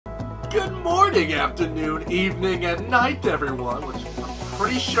Good morning, afternoon, evening, and night, everyone. Which I'm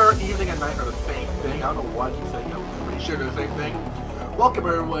pretty sure evening and night are the same thing. I don't know why I keep saying I'm pretty sure they're the same thing. Welcome,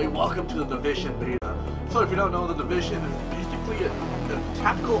 everybody. Welcome to the Division beta. So, if you don't know, the Division is basically a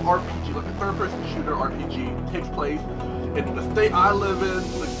tactical RPG, like a third-person shooter RPG. It takes place in the state I live in,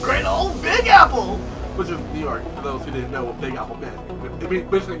 the great old Big Apple, which is New York. For those who didn't know what Big Apple meant, it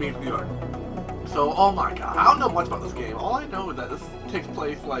basically means New York. So, oh my god, I don't know much about this game. All I know is that this takes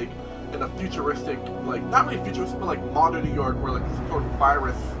place, like, in a futuristic, like, not really futuristic, but, like, modern New York, where, like, some sort of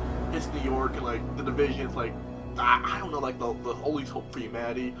virus hits New York, and, like, the Division's, like, I don't know, like, the only hope for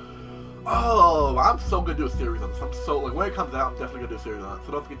humanity. Oh, I'm so gonna do a series on this. I'm so, like, when it comes out, I'm definitely gonna do a series on it.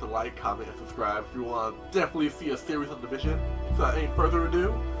 So don't forget to like, comment, and subscribe if you want to definitely see a series on Division. So, without any further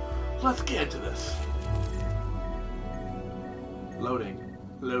ado, let's get into this. Loading.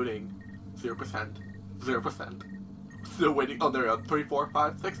 0%. 0%. Still waiting. Oh, there we go. 3, 4,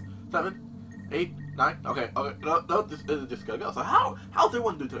 5, 6, 7, 8, 9. Okay. No, this is just gonna go. So how's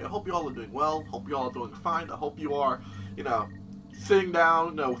everyone doing today? I hope you all are doing well. Hope you all are doing fine. I hope you are, you know, sitting down,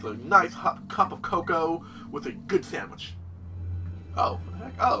 you know, with a nice hot cup of cocoa with a good sandwich. Oh, what the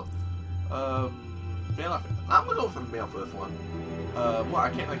heck? Oh, mail. I'm gonna go with some mail for this one. Well, I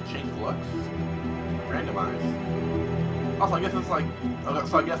can't like change flux, randomize. Also, I guess it's like, okay,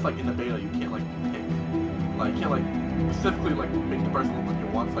 so I guess like in the beta you can't like pick, like you can't like specifically like make the person look like you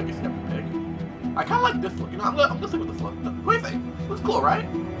want. So I guess you have to pick. I kind of like this look. You know, I'm gonna stick with this look. What do you think? Looks cool, right?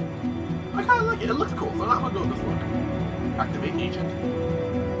 I kind of like it. It looks cool. So I'm gonna go with this look. Activate agent.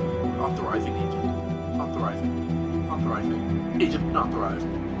 Authorizing agent. Authorizing. Agent not authorized.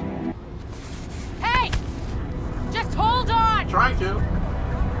 Hey! Just hold on! Trying to.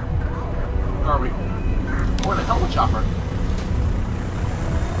 Where are we? We're in a hell of a chopper.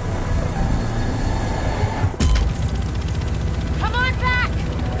 Come on back!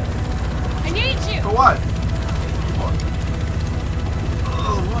 I need you! For what?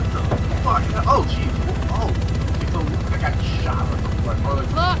 Oh, what the fuck? Oh, jeez. Oh, so I got shot or something.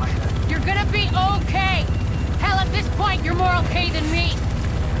 Look, you're gonna be okay. Hell, at this point, you're more okay than me.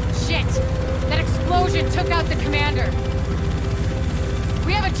 Shit, that explosion took out the commander.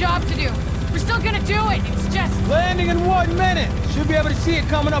 We have a job to do. We're still gonna do it. It's just landing in 1 minute. Should be able to see it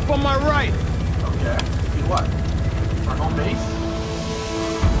coming up on my right. Okay. See what? Our home base.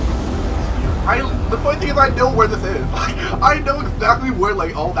 The funny thing is, I know where this is. I know exactly where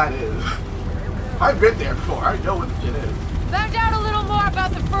like all that is. I've been there before. I know what it is. found out a little more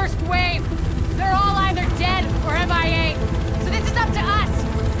about the first wave. They're all either dead or MIA. So this is up to us.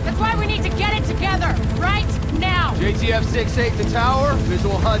 That's why we need to get it together right now. JTF 6-8 to tower.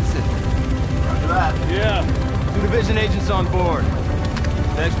 Visual Hudson. Roger that. Yeah. 2 division agents on board.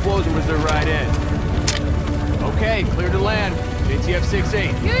 The explosion was their right end. Okay, clear to land. JTF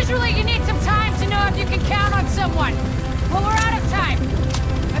 6-8. Usually you need some time to know if you can count on someone. Well, we're out of time.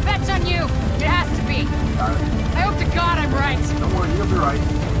 I bet's on you. It has to be. Got it. I hope to God I'm right. Don't worry, you'll be right.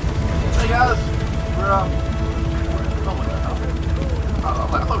 Hey guys, we're oh my god. Okay.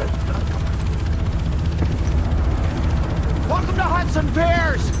 Welcome to Hudson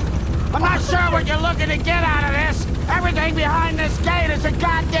Piers! I'm not sure what you're looking to get out of this. Everything behind this gate is a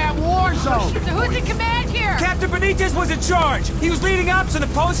goddamn war zone. So who's in command here? Captain Benitez was in charge. He was leading ops in the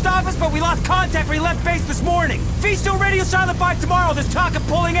post office, but we lost contact when he left base this morning. If he's still radio silent by tomorrow, there's talk of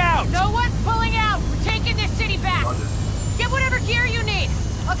pulling out. No one's pulling out. We're taking this city back. Get whatever gear you need.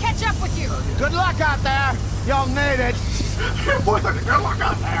 I'll catch up with you. Good luck out there. You'll need it. Boys, like, good luck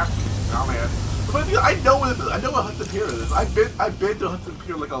out there. Oh man. But I know what this is. I know what Hudson Pier is. I've been to Hudson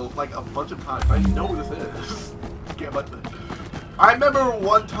Pier like a bunch of times. I know what this is. Can't much of it. I remember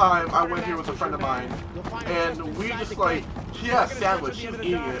one time I went here with a friend of mine, and we just like he had a sandwich. He was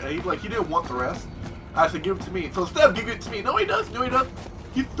eating it, and he didn't want the rest. I said, give it to me. So instead of giving it to me, no he does.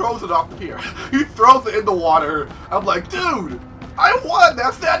 He throws it off the pier. He throws it in the water. I'm like, dude, I wanted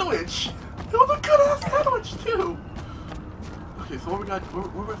that sandwich. It was a good ass sandwich too. Okay, so what we got?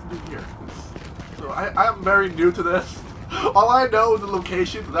 What we have to do here? So I'm very new to this. All I know is the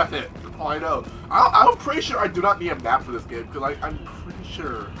location. So that's it. That's all I know. I'm pretty sure I do not need a map for this game because I'm pretty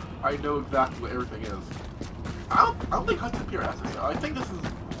sure I know exactly what everything is. I don't think Hudson Pier has this. I think this is.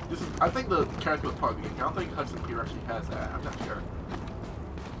 I think the character was part of the game. I don't think Hudson Pier actually has that. I'm not sure.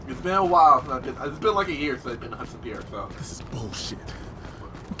 It's been a while since I've been. It's been like a year since I've been to Hudson Pier. So this is bullshit.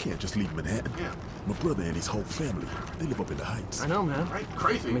 We can't just leave Manhattan. Yeah. My brother and his whole family, they live up in the Heights. I know, man. Right?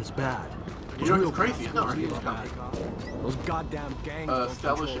 Crazy. I mean, it's bad. New York is crazy. No, Those goddamn gangs.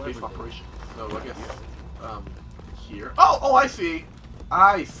 Establish a base of operations. So I guess here. Oh, I see.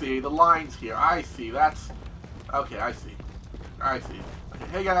 The lines here. I see. That's okay. I see. Okay,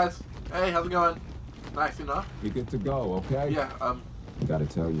 hey guys. Hey, how's it going? Nice, you know? You're good to go, okay? Yeah, Gotta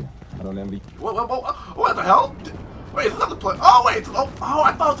tell you, I don't envy. What the hell? Wait, it's another player. Oh, wait. Oh,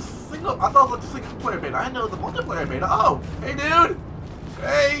 I thought it was a single. I thought it was a single player beta. I didn't know it was a multiplayer beta. Oh, hey, dude.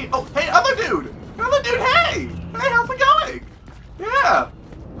 Hey. Oh, hey, other dude. Other dude. Hey. Hey, how's it going? Yeah.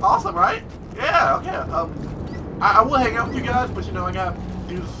 Awesome, right? Yeah. Okay. I will hang out with you guys, but you know, I gotta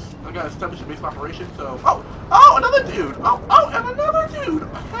establish a base of operation. So. Oh, another dude. Oh, and another dude.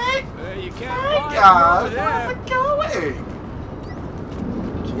 Hey. You can't. Hey, guys. How's it going?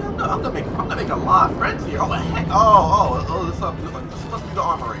 I'm gonna make a lot of friends here. Oh, heck. This must be the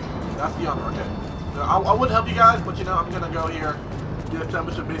armory. That's the armory. Okay. I would help you guys, but you know, I'm gonna go here, get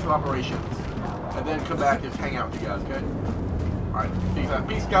established a base of operations, and then come back and hang out with you guys. Okay. All right. Peace out.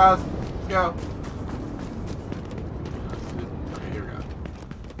 Peace, guys. Let's go. Okay, here we go.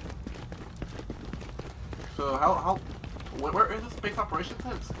 So where is this base operations?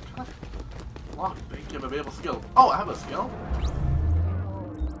 It's kind of long. Thank you. Have available skill. Oh, I have a skill.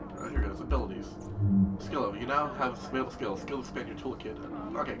 Here goes, abilities. Skill, you now have available skills. Skill expand your toolkit.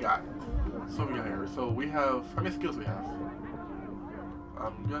 Okay, got it. So we got here. So we have, how many skills we have?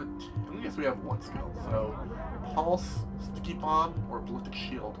 I guess we have one skill. So, Pulse, Sticky Bomb, or Ballistic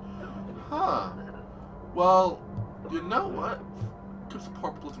Shield. Huh. Well, you know what? Could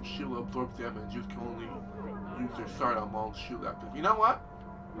support Ballistic Shield absorbs damage. You can only use your sidearm while shield active. You know what?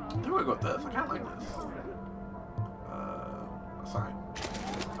 I think we're gonna go with this. I kinda like this. Assign.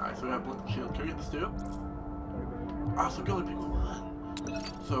 Alright, so we have Ballistic Shield. Can we get this too? Ah, so we can only pick one.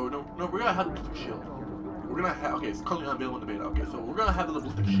 So, no, we're gonna have the Ballistic Shield. We're gonna have, okay, it's currently unavailable in the beta. Okay, so we're gonna have the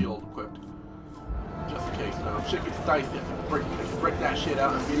Ballistic Shield equipped. Just in case, you know, if shit gets dicey, I can break that shit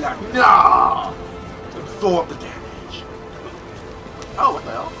out and be like, nah! Absorb the damage. Oh, what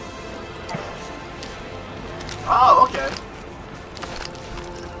the hell? Oh, okay.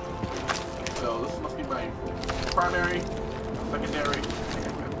 So, this must be my primary. Secondary.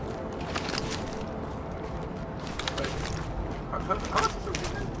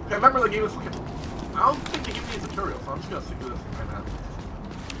 Okay, remember the game is. I don't think they give me a tutorial, so I'm just gonna stick to this right now.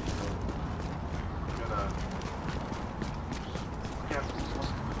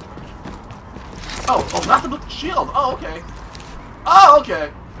 Oh, that's the shield. Oh, okay. Oh, okay.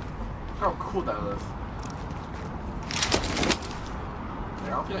 Look how cool that is. Okay, I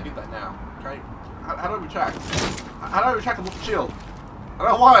don't think I need that now. Okay. How do I retract? How do I retract the shield? I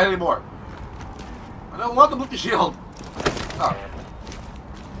don't want it anymore. I don't want the multi shield. Oh. Okay.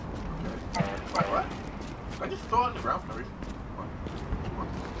 What? Did I just throw it on the ground for no reason?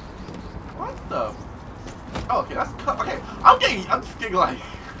 What the? Oh, okay, that's okay. I'm just getting like.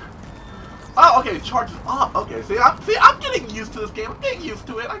 Oh, okay, it charges up. Okay, I'm getting used to this game. I'm getting used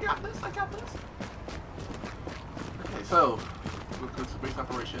to it. I got this. Okay, so look at this base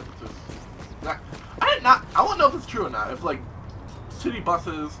operation. I don't know if it's true or not. If like city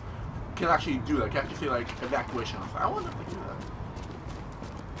buses can actually do that, can actually say like evacuation. I wonder if they do that.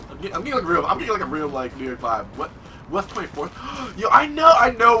 I'm getting like a real like New York vibe. What? West 24th? Yo, I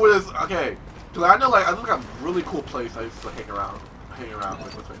know what it is. Okay, cause I know like I look like a really cool place I used to hang around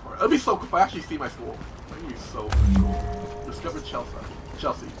with West 24th. It'd be so cool if I actually see my school. It'd be so cool. Discovered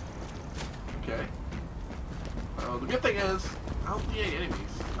Chelsea. Okay. The good thing is I don't see any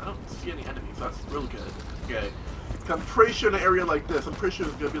enemies. I don't see any enemies. That's really good. Okay. I'm pretty sure in an area like this, I'm pretty sure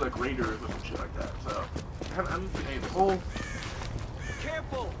there's gonna be like raiders or some shit like that. So I haven't seen anything. Oh.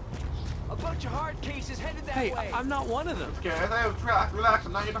 Careful! A bunch of hard cases headed that way. Hey, I'm not one of them. Okay, relax.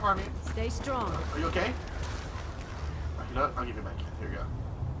 I'm not here to harm you. Stay strong. Are you okay? You know what? I'll give you my kit. Here you go.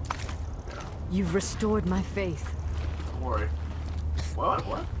 Yeah. You've restored my faith. Don't worry. What?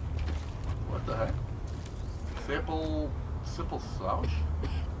 What the heck? Simple slouch?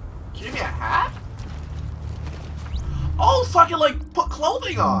 Give me a hat? Oh, so I can like put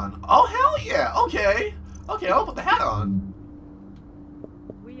clothing on. Oh hell yeah. Okay, I'll put the hat on.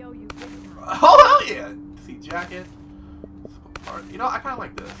 We owe you. Oh hell yeah. See, jacket. Simple part. You know, I kind of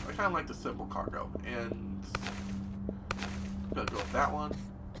like this. I kind of like the simple cargo. And I'm gonna go with that one.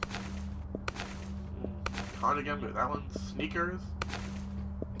 Cardigan, go with that one. Sneakers. Yeah,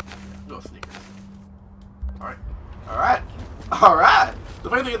 go with sneakers. Alright. The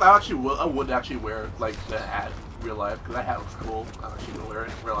funny thing is, I would actually wear like the hat in real life because that hat looks cool. I'm actually gonna wear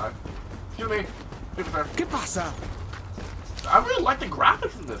it in real life. Excuse me. ¿Qué pasa? I really like the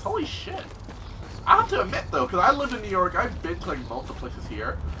graphics in this. Holy shit. I have to admit though, because I live in New York, I've been to like multiple places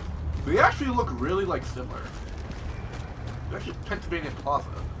here. They actually look really like similar. They're actually Pennsylvania Plaza.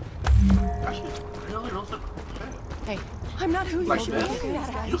 Actually, really similar. Shit. Hey, I'm not who you Like think.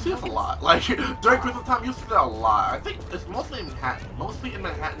 this. You see this a lot. Like during Christmas time, you see that a lot. I think it's mostly in Manhattan. Mostly in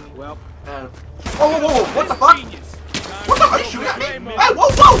Manhattan. Well. And whoa, whoa, whoa! What the fuck? What the? Are you shooting at me? Hey, whoa,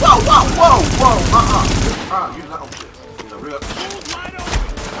 whoa, whoa, whoa, whoa, whoa! You know shit. You know, real.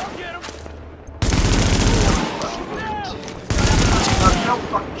 Now you don't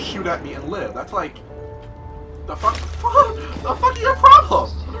fucking shoot at me and live. That's like the fuck. The fuck is your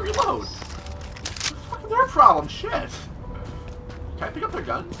problem? Let me reload. The fuck is their problem? Shit. Can I pick up their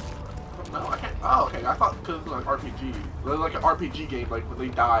gun? No, I can't. Oh, okay. I thought because it's like RPG. Like an RPG game, like when they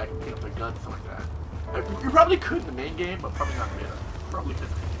die, I can pick up their gun, something like that. You probably could in the main game, but probably not in the Probably could in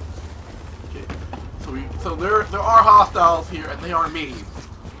the main game. Okay. So there are hostiles here, and they are me.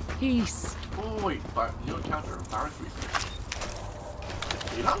 Peace. Oh wait, new encounter. Virus research.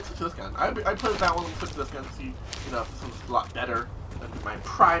 You know, I'm switch to this gun. I played that one and switch to this gun to see, you know, this one's a lot better than my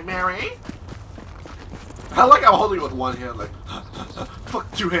primary. I like how I'm holding it with one hand, like, fuck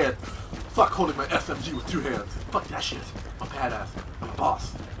two hands. Fuck holding my SMG with two hands. Fuck that shit. I'm a badass. I'm a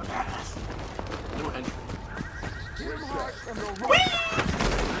boss. I'm a badass. No entry.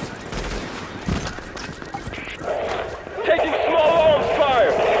 Taking small arms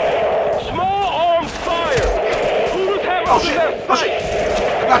fire! Small arms fire! Who's having Oh shit! Oh shit!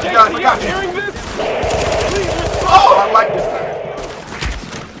 I got you guys, I got you! Hearing this? Oh, I like this guy.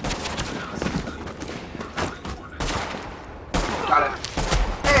 Got it.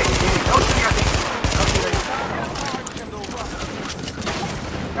 Hey, don't shoot at me. Don't shoot.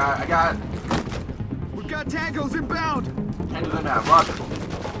 I got it. We've got tangos inbound. Tangos inbound. Roger.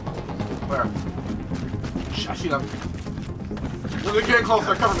 Where? I see them. They're getting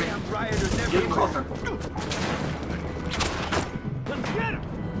closer. Cover me. Getting closer. Let's get him!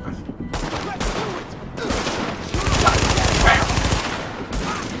 I see. Let's do it! Bam!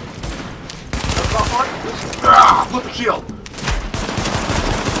 Let's go for it. Ah, flip the shield.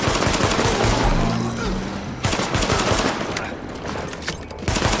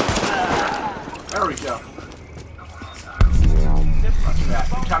 There we go. That's that.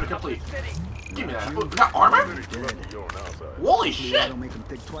 Counter complete. Give me that. Oh, we got armor? Holy shit! Don't make them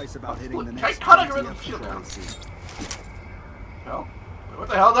think twice about hitting the How next. do I get rid of the shield now? Hell? What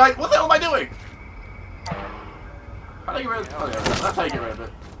the hell am I doing? How do I get rid of it? Oh, yeah, that's how you get rid of it.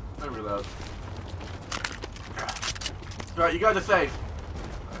 Let me reload. Alright, you guys are safe.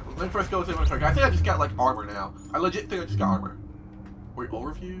 Let me first go to inventory. I think I just got like armor now. I legit think I just got armor. Wait,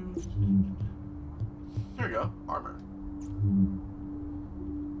 overviews? There we go. Armor.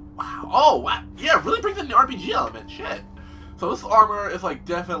 Wow. Oh, wow. Yeah, it really brings in the RPG element. Shit. So this armor is like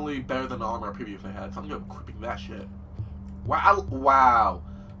definitely better than the armor I previously had. So I'm gonna be equipping that shit. Wow. Wow.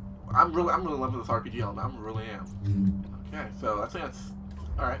 I'm really loving this RPG element. I really am. Okay, so I think that's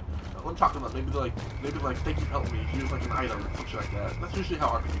alright. Let me talk to them. Maybe like thank you for helping me. Use like an item or something like that. That's usually how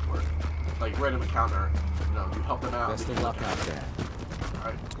RPGs work. Like random encounter. You know, you help them out. Best of luck out there.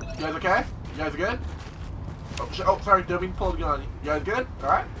 Alright. You guys okay? You guys good? Oh, sorry, didn't mean to pull the gun. You guys good?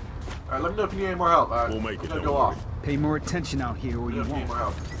 Alright? Alright, let me know if you need any more help. Alright, We'll make I'm it, gonna don't go worry. off. Pay more attention out here, or Let me you know if you need won't. more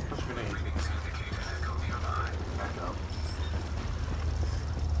help. What's your name? Echo.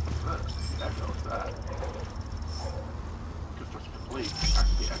 Echo, what's that? Construction complete.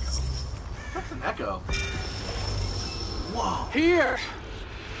 Actually, Echo. What's an Echo? Whoa! Here!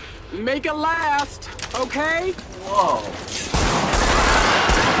 Make it last, okay? Whoa!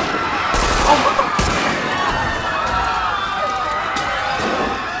 Oh, what the?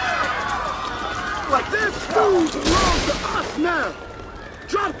 Like This food belongs to us now!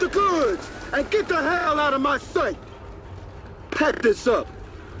 Drop the goods and get the hell out of my sight! Pack this up.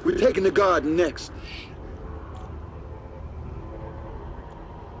 We're taking the garden next.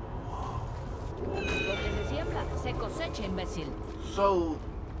 So,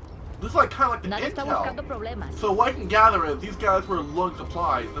 this is like kind of like the intel. So what I can gather is these guys were loading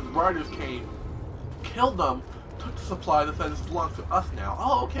supplies, and the riders came, killed them, took the supplies, and said this belongs to us now.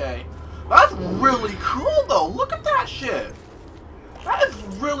 Oh, okay. That's really cool, though. Look at that shit. That is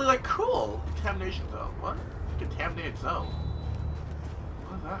really like cool. Contamination zone. What? Contaminated zone.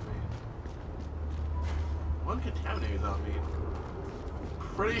 What does that mean? What does contaminated zone mean?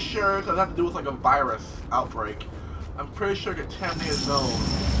 Pretty sure it has to do with like a virus outbreak. I'm pretty sure contaminated zone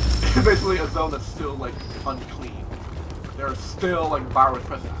is basically a zone that's still like unclean. There are still like virus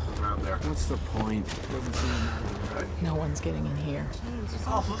presences around there. What's the point? Doesn't seem to matter. Right? No one's getting in here.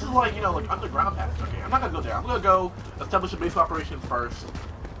 Oh, so this is like, you know, like underground passage. Okay, I'm not gonna go there. I'm gonna go establish a base of operations first.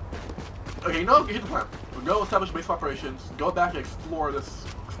 Okay, you know, here's the plan. We'll go establish a base of operations, go back and explore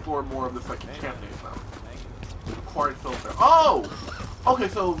more of this like contaminated zone. Required filter. Oh! Okay,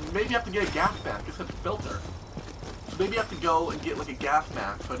 so maybe you have to get a gas mask. It says filter. maybe I have to go and get like a gas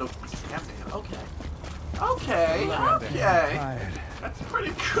mask so I don't get contaminated. Okay. That's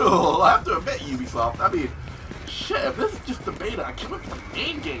pretty cool. I have to admit, Ubisoft. I mean, shit, if this is just the beta, I can't wait for the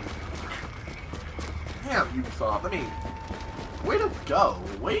main game. Damn, Ubisoft. I mean, way to go.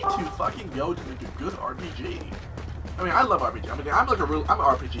 Way to fucking go to make a good RPG. I mean, I love RPG. I mean, I'm an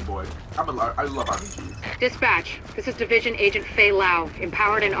RPG boy. I love RPGs. Dispatch, this is Division Agent Fei Lau,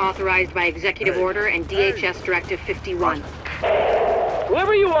 empowered and authorized by Executive Order and DHS Directive 51.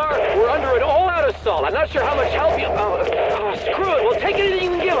 Whoever you are, we're under an all-out assault. I'm not sure how much help you... screw it. We'll take anything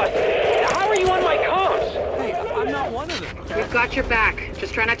you can give us. How are you on my comms? Hey, I'm not one of them. Okay. We've got your back.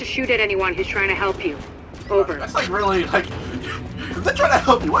 Just try not to shoot at anyone who's trying to help you. Over. That's like really, like... if they're trying to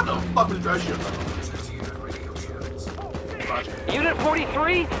help you, what the fuck is that shit? Unit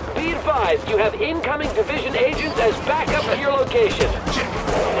 43, be advised, you have incoming Division agents as backup to your location. Shit!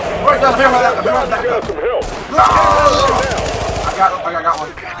 Right down here, right down here. Some help. I got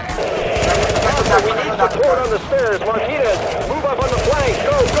one. We need support on the stairs. Martinez, move up on the flank.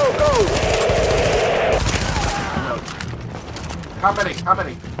 Go. How many?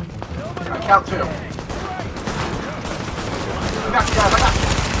 I count 2. I got you guys,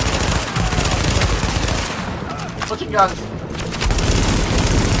 Switching guns.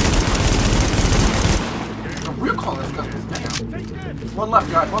 The real call is damn. One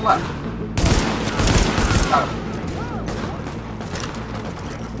left, guys, one left. Got him.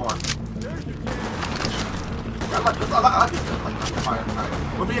 I like this. Fine.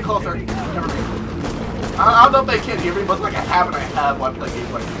 We're being closer. Never be. I don't know if they can hear me, but it's like a habit I have when I play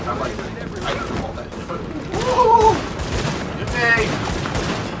games like these. I'm like, I don't know all that shit, but woo! Get me!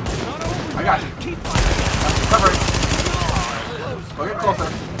 I got you. Cover it. Go get closer.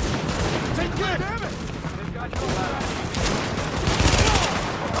 Take good. Damn it!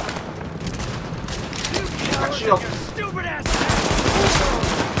 Got shield. Stupid ass!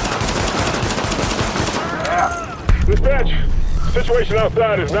 Yeah. Dispatch, situation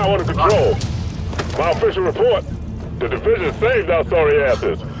outside is now under control. My official report, the division saved our sorry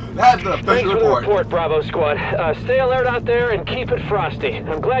asses. That's the Thanks official for the report. report, Bravo Squad. Stay alert out there and keep it frosty.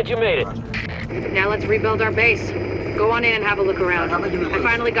 I'm glad you made it. Now let's rebuild our base. Go on in and have a look around. How many do we I lose?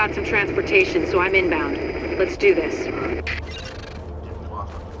 finally got some transportation, so I'm inbound. Let's do this.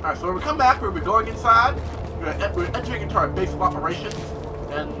 Alright, so when we come back, we'll be going inside. We're entering into our base of operations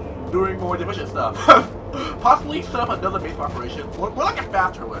and doing more division stuff. Possibly set up another base of operation. We're like a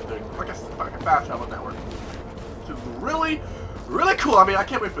fast travel thing. Like a fast travel network. Which is really cool. I mean, I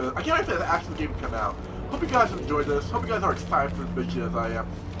can't wait for this. I can't wait for the actual game to come out. Hope you guys enjoyed this. Hope you guys are excited for this mission as I am.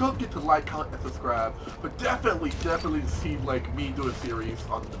 Don't forget to like, comment, and subscribe. But definitely see like me do a series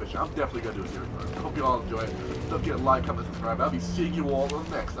on the Division. I'm definitely gonna do a series on it. I hope you all enjoy it. Don't forget to like, comment, and subscribe. I'll be seeing you all in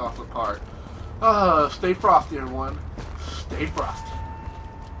the next awesome part. Stay frosty, everyone. Stay frosty.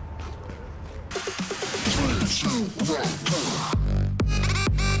 3, 2, 1, 2.